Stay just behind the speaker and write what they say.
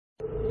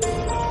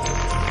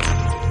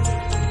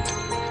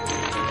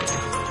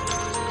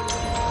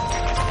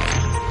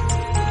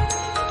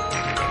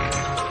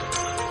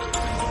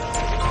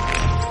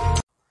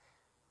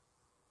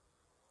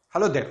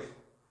Hello there.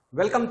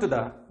 Welcome to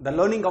the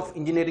Learning of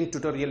Engineering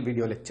tutorial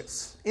video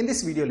lectures. In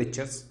this video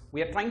lectures,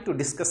 we are trying to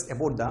discuss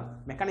about the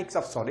mechanics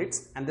of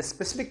solids, and the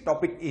specific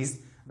topic is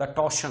the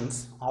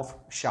torsions of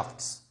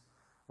shafts.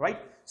 Right?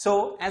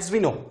 So as we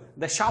know,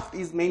 the shaft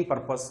is main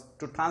purpose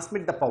to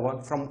transmit the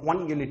power from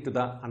one unit to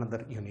the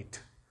another unit.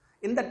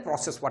 In that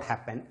process, what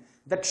happened?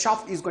 That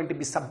shaft is going to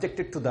be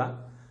subjected to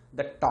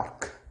the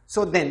torque.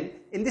 So then,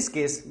 in this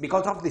case,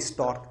 because of this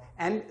torque,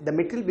 and the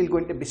material will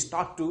going to be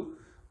start to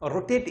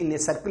rotate in a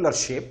circular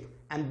shape,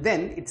 and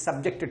then it's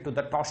subjected to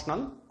the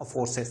torsional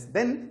forces.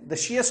 Then the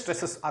shear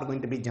stresses are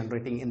going to be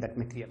generating in that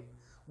material.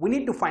 We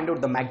need to find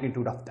out the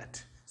magnitude of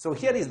that. So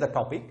here is the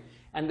topic,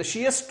 and the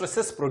shear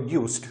stresses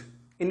produced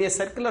in a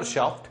circular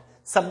shaft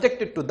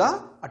subjected to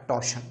the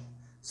torsion.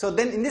 So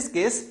then in this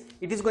case,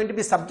 it is going to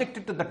be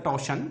subjected to the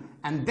torsion,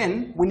 and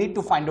then we need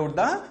to find out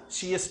the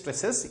shear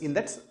stresses in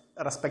that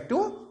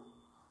respective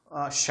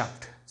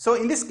shaft. So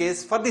in this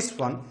case, for this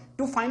one,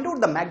 to find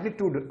out the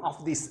magnitude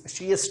of this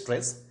shear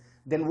stress,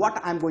 then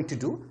what I am going to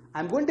do, I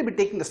am going to be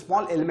taking a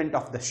small element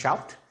of the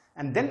shaft,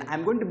 and then I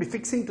am going to be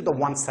fixing to the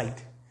one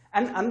side,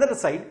 and another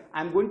side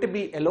I am going to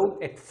be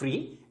allowed at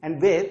free,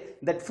 and where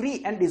that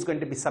free end is going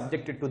to be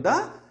subjected to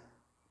the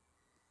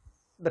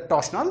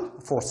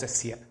torsional forces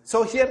here.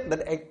 So here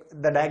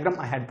the diagram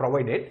I had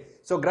provided.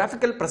 So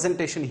graphical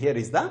presentation here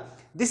is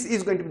this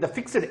is going to be the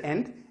fixed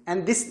end,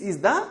 and this is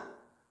the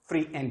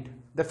free end.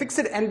 The fixed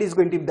end is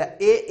going to be the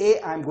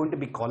AA I am going to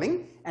be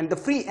calling, and the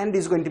free end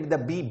is going to be the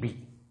BB.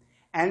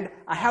 And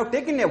I have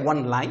taken a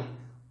one line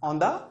on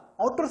the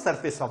outer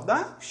surface of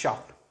the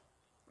shaft.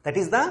 That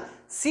is, the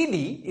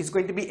CD is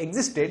going to be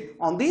existed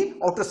on the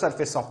outer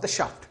surface of the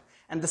shaft.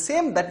 And the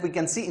same that we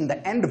can see in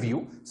the end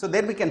view. So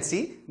there we can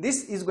see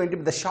this is going to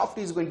be, the shaft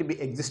is going to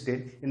be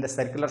existed in the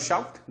circular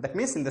shaft. That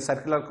means in the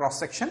circular cross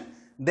section.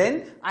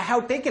 Then I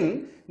have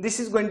taken, this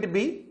is going to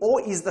be, O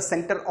is the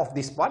center of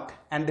this part,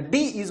 and the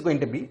D is going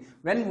to be,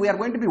 when we are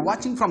going to be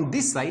watching from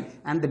this side,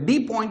 and the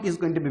D point is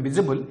going to be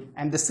visible,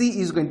 and the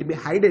C is going to be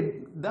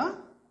hidden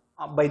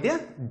by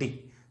the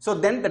D. So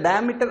then the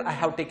diameter I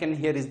have taken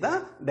here is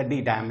the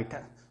D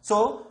diameter.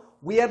 So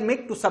we are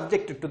made to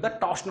subject it to the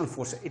torsional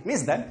force. It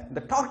means that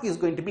the torque is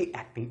going to be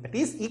acting. That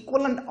is,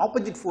 equal and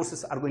opposite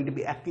forces are going to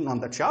be acting on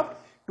the shaft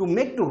to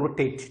make to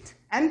rotate it,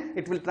 and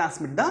it will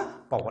transmit the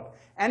power.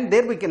 And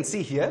there we can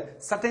see here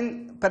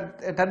certain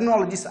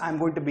terminologies I am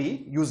going to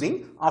be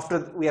using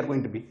after we are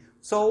going to be.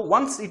 So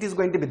once it is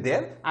going to be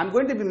there, I am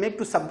going to be made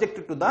to subject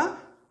it to the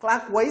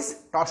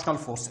clockwise torsional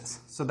forces.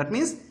 So that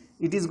means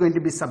it is going to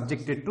be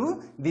subjected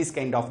to these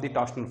kind of the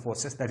torsional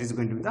forces. That is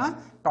going to be the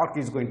torque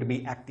is going to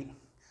be acting.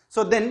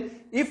 So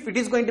then if it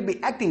is going to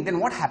be acting,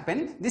 then what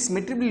happened? This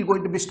material is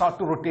going to be start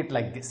to rotate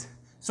like this.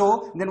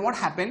 So then what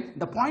happened?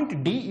 The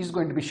point D is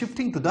going to be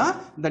shifting to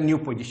the new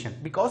position,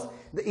 because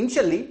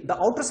initially the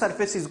outer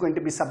surface is going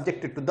to be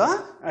subjected to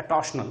the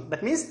torsional.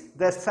 That means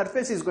the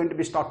surface is going to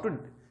be start to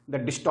the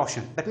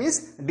distortion. That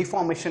means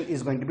deformation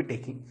is going to be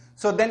taking.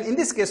 So then in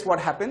this case, what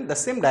happened? The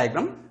same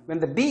diagram, when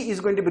the D is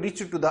going to be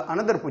reached to the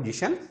another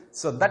position,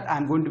 so that I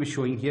am going to be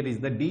showing here is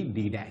the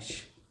D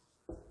dash.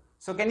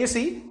 So can you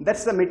see?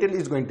 That's the material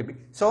is going to be.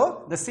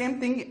 So the same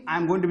thing I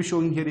am going to be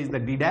showing here is the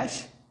D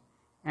dash,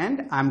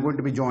 and I am going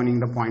to be joining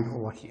the point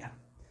over here.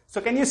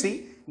 So can you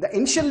see, the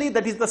initially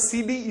that is the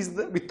CD is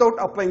without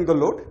applying the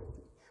load,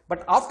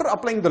 but after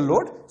applying the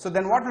load, so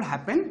then what will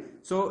happen?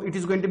 So it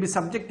is going to be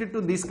subjected to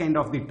this kind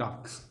of the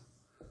torques.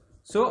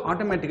 So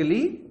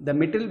automatically the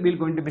material will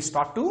going to be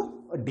start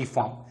to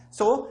deform.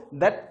 So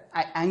that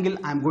angle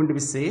I am going to be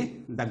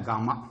say the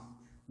gamma.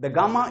 The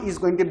gamma is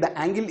going to be the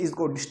angle is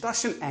called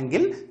distortion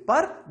angle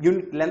per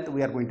unit length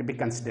we are going to be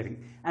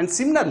considering. And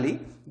similarly,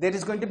 there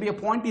is going to be a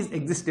point is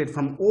existed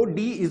from OD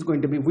is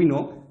going to be, we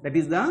know that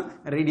is the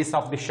radius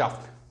of the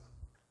shaft.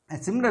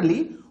 And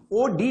similarly,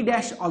 OD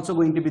dash also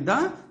going to be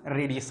the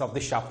radius of the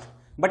shaft.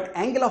 But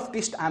angle of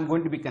twist I am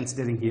going to be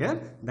considering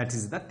here, that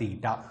is the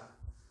theta.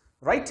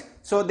 Right?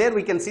 So there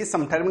we can see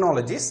some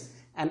terminologies,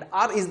 and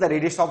R is the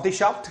radius of the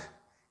shaft,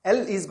 L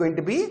is going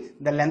to be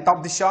the length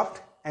of the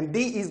shaft, and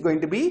D is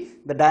going to be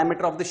the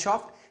diameter of the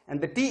shaft,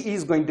 and the T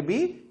is going to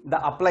be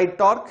the applied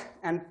torque,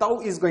 and tau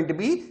is going to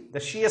be the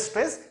shear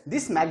stress.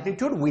 This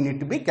magnitude we need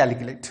to be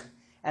calculate,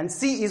 and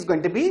C is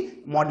going to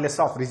be modulus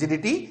of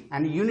rigidity,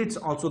 and units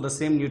also the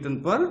same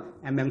Newton per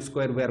mm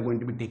square we are going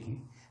to be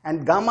taking.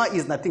 And gamma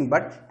is nothing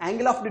but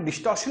angle of the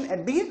distortion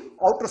at the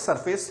outer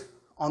surface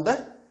on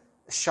the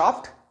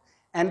shaft,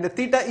 and the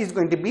theta is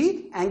going to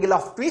be angle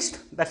of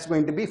twist, that's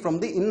going to be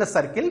from the inner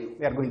circle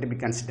we are going to be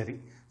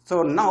considering.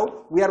 So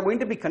now we are going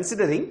to be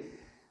considering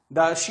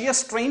the shear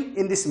strain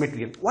in this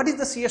material. What is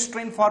the shear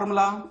strain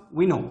formula?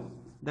 We know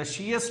the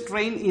shear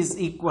strain is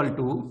equal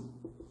to,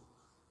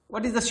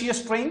 what is the shear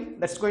strain?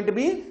 That's going to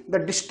be the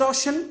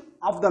distortion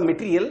of the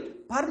material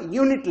per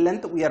unit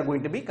length we are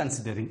going to be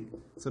considering.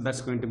 So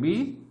that's going to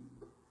be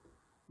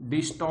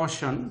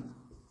distortion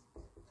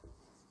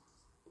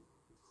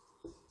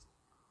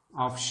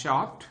of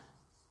shaft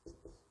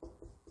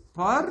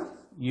per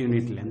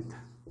unit length.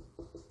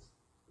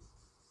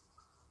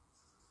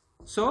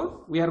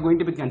 So we are going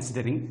to be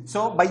considering,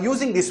 so by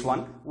using this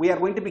one, we are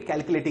going to be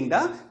calculating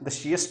the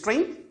shear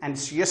strain and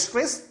shear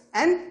stress,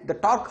 and the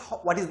torque,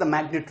 what is the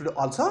magnitude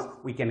also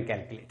we can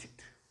calculate it.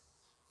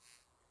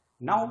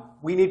 Now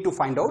we need to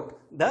find out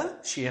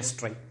the shear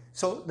strain.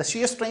 So the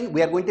shear strain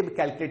we are going to be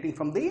calculating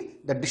from the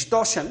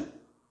distortion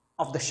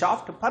of the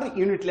shaft per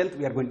unit length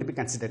we are going to be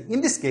considering.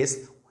 In this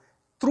case,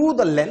 through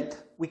the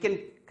length we can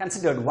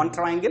consider one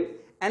triangle,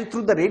 and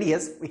through the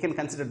radius we can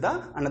consider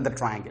another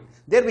triangle.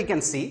 There we can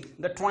see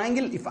the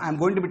triangle, if I am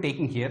going to be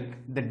taking here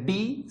the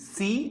D,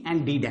 C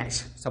and D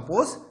dash.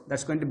 Suppose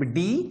that's going to be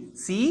D,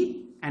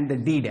 C and the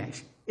D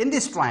dash. In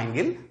this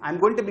triangle I am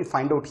going to be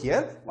find out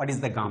here what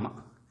is the gamma.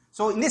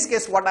 So in this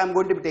case what I am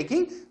going to be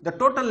taking, the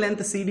total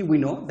length CD we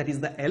know, that is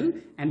the L,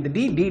 and the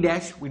D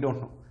dash we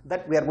don't know.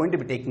 That we are going to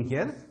be taking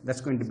here,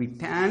 that's going to be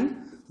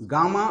tan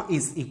gamma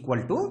is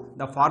equal to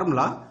the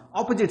formula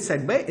opposite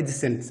side by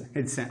adjacent.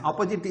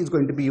 Opposite is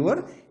going to be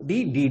your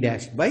D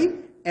dash by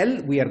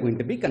L we are going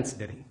to be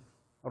considering.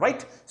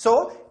 Alright.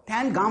 So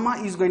tan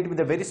gamma is going to be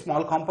the very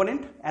small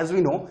component. As we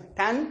know,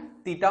 tan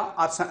theta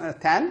or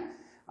tan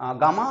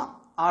gamma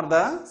or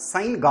the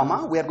sine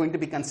gamma, we are going to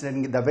be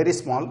considering the very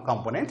small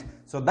component.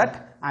 So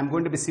that I am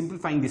going to be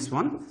simplifying this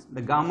one.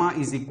 The gamma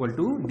is equal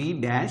to D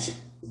dash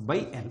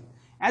by L.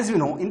 As you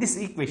know, in this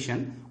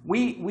equation,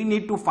 we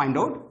need to find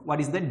out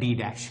what is the D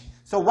dash.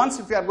 So once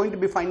if we are going to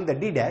be finding the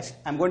D dash,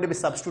 I am going to be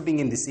substituting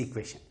in this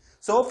equation.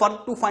 So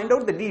to find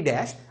out the D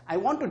dash, I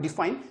want to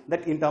define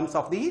that in terms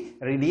of the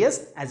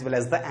radius as well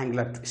as the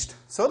angular twist.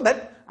 So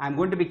that I am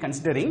going to be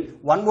considering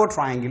one more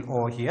triangle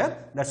over here.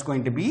 That's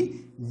going to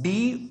be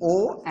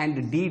DO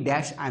and D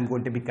dash I am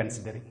going to be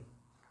considering.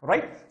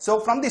 Right. So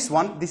from this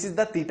one, this is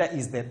the theta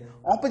is there.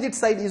 Opposite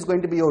side is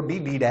going to be your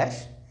D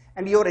dash,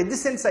 and your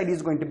adjacent side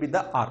is going to be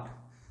the R.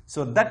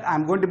 So that I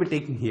am going to be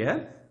taking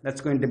here,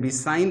 that's going to be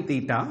sine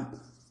theta,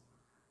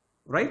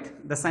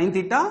 right? The sine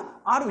theta,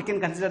 or we can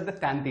consider the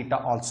tan theta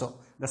also.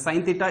 The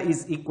sine theta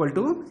is equal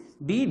to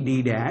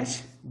D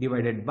dash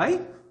divided by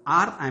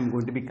R I am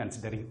going to be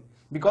considering.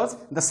 Because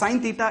the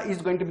sine theta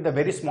is going to be the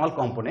very small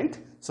component,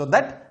 so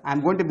that I am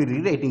going to be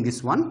rewriting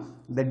this one.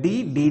 The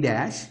D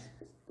dash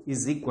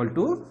is equal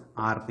to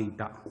R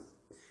theta.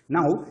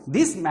 Now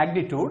this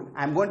magnitude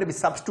I am going to be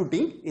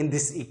substituting in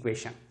this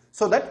equation,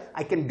 so that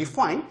I can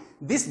define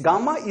this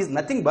gamma is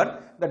nothing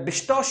but the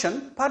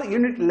distortion per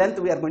unit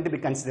length we are going to be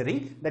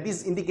considering, that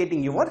is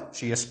indicating your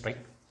shear strain.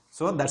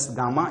 So that's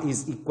gamma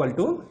is equal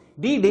to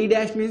D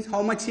dash means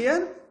how much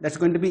here? That's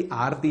going to be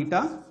R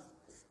theta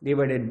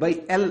divided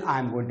by L I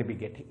am going to be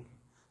getting.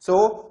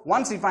 So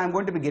once if I am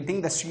going to be getting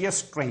the shear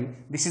strain,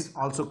 this is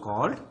also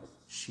called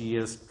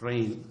shear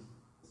strain.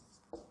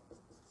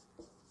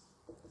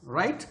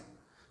 Right?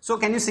 So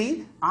can you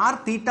see R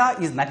theta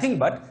is nothing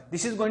but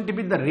this is going to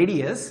be the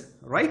radius,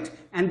 right,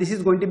 and this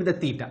is going to be the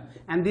theta,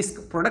 and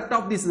this product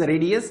of this is the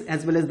radius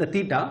as well as the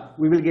theta,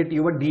 we will get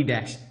your D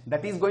dash.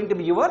 That is going to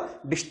be your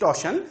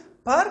distortion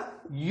per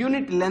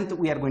unit length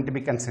we are going to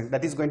be considering.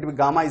 That is going to be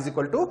gamma is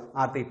equal to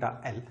R theta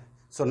L.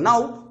 So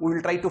now we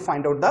will try to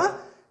find out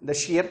the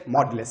shear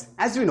modulus.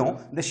 As you know,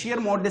 the shear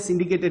modulus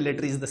indicated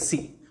letter is the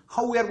C.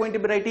 How we are going to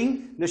be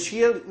writing? The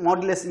shear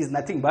modulus is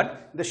nothing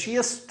but the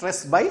shear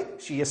stress by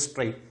shear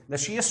strain. The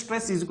shear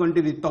stress is going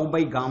to be tau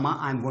by gamma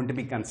I am going to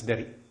be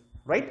considering.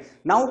 Right?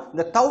 Now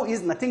the tau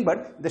is nothing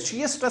but the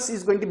shear stress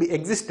is going to be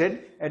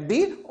existed at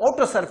the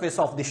outer surface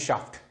of this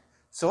shaft.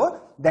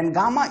 So then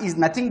gamma is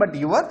nothing but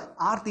your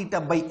R theta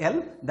by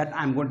L that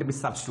I am going to be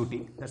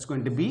substituting. That's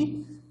going to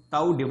be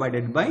tau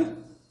divided by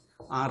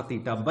R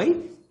theta by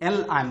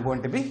L I am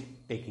going to be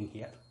taking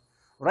here.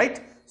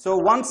 Right? So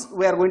once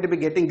we are going to be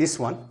getting this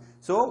one,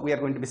 so we are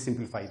going to be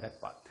simplify that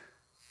part.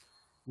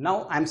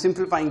 Now I am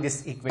simplifying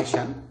this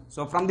equation.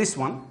 So from this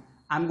one,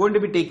 I am going to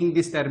be taking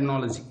this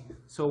terminology.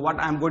 So what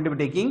I am going to be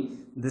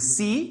taking, the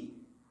C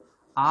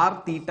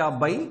R theta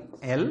by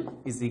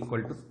L is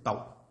equal to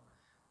tau.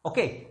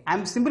 Okay, I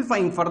am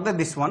simplifying further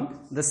this one.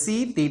 The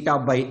C theta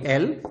by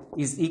L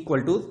is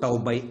equal to tau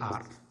by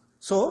R.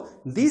 So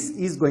this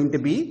is going to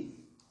be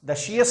the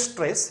shear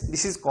stress.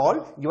 This is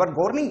called your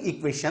governing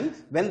equation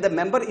when the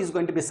member is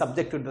going to be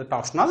subject to the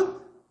torsional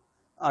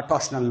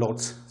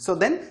loads. So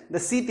then the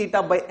C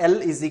theta by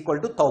L is equal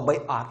to tau by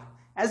R.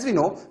 As we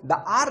know, the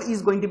R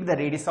is going to be the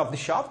radius of the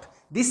shaft.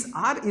 This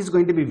R is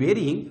going to be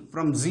varying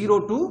from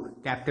 0 to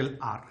capital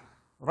R.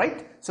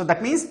 Right? So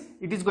that means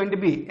it is going to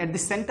be at the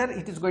center,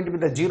 it is going to be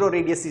the 0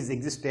 radius is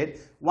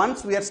existed.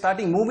 Once we are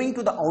starting moving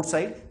to the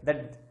outside,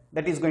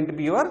 that is going to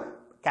be your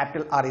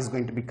capital R is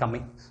going to be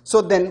coming.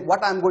 So then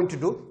what I am going to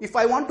do, if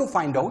I want to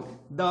find out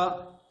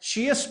the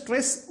shear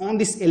stress on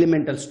this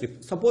elemental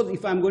strip, suppose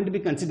if I am going to be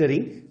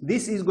considering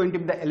this is going to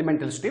be the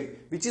elemental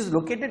strip which is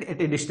located at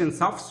a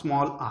distance of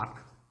small r,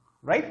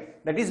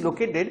 right, that is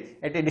located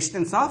at a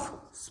distance of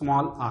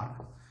small r.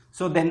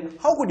 So then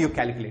how would you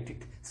calculate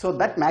it? So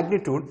that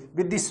magnitude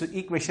with this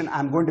equation I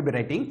am going to be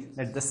writing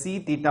that the C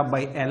theta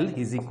by L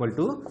is equal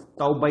to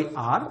tau by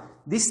R.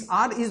 This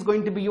R is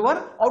going to be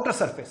your outer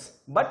surface,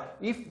 but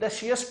if the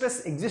shear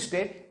stress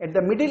existed at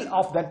the middle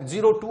of that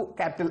 0 to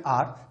capital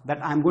R,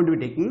 that I am going to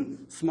be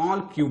taking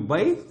small q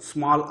by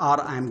small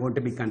r I am going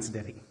to be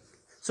considering.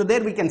 So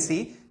there we can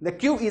see the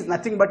q is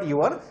nothing but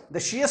the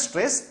shear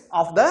stress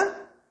of the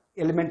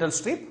elemental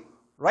strip,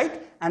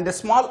 right, and the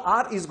small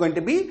r is going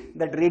to be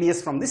that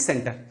radius from the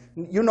center.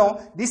 You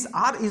know this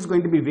r is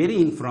going to be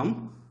varying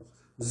from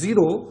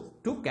 0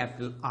 to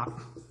capital R.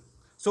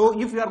 So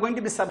if you are going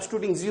to be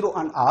substituting 0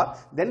 and r,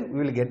 then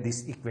we will get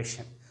this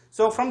equation.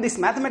 So from this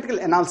mathematical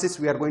analysis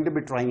we are going to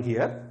be trying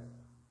here.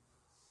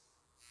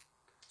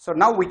 So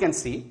now we can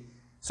see,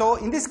 so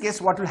in this case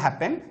what will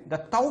happen, the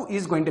tau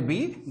is going to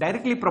be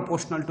directly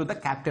proportional to the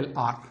capital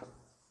R,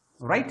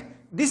 right.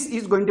 This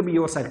is going to be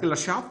your circular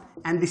shaft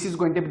and this is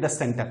going to be the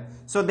center.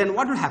 So then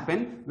what will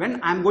happen when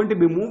I am going to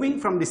be moving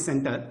from the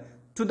center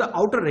to the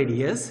outer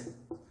radius?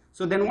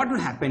 So then what will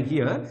happen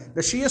here,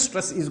 the shear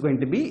stress is going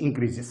to be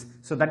increases.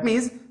 So that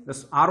means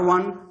this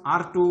R1,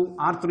 R2,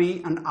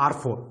 R3 and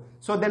R4.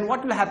 So then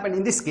what will happen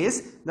in this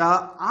case, the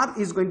R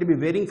is going to be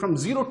varying from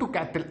 0 to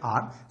capital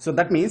R. So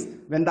that means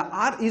when the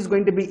R is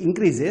going to be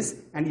increases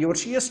and your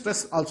shear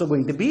stress also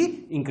going to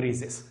be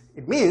increases.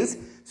 It means,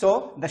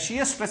 so the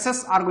shear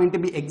stresses are going to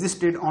be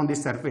existed on the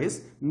surface.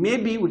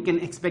 Maybe we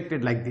can expect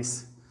it like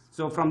this.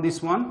 So from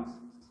this one,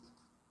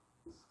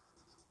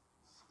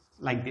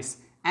 like this.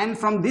 And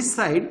from this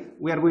side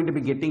we are going to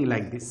be getting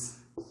like this.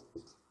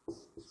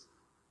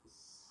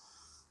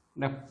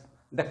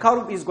 The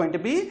curve is going to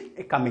be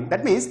coming.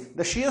 That means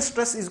the shear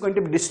stress is going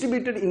to be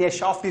distributed in a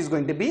shaft is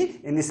going to be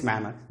in this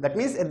manner. That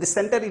means at the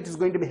center it is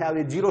going to be have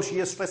a 0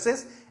 shear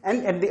stresses,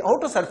 and at the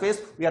outer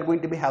surface we are going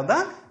to be have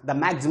the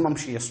maximum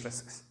shear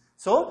stresses.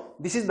 So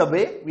this is the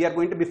way we are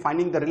going to be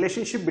finding the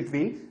relationship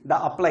between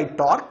the applied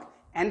torque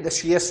and the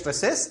shear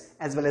stresses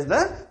as well as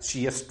the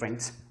shear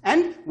strengths.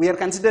 And we are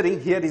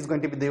considering here is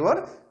going to be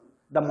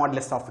the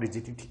modulus of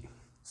rigidity.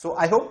 So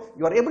I hope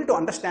you are able to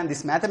understand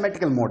this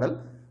mathematical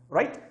model,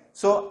 right?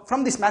 So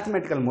from this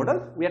mathematical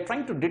model we are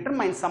trying to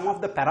determine some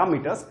of the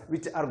parameters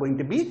which are going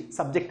to be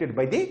subjected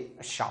by the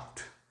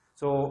shaft.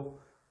 So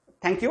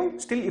thank you.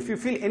 Still if you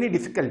feel any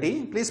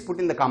difficulty, please put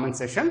in the comment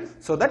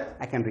section so that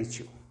I can reach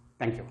you.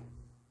 Thank you.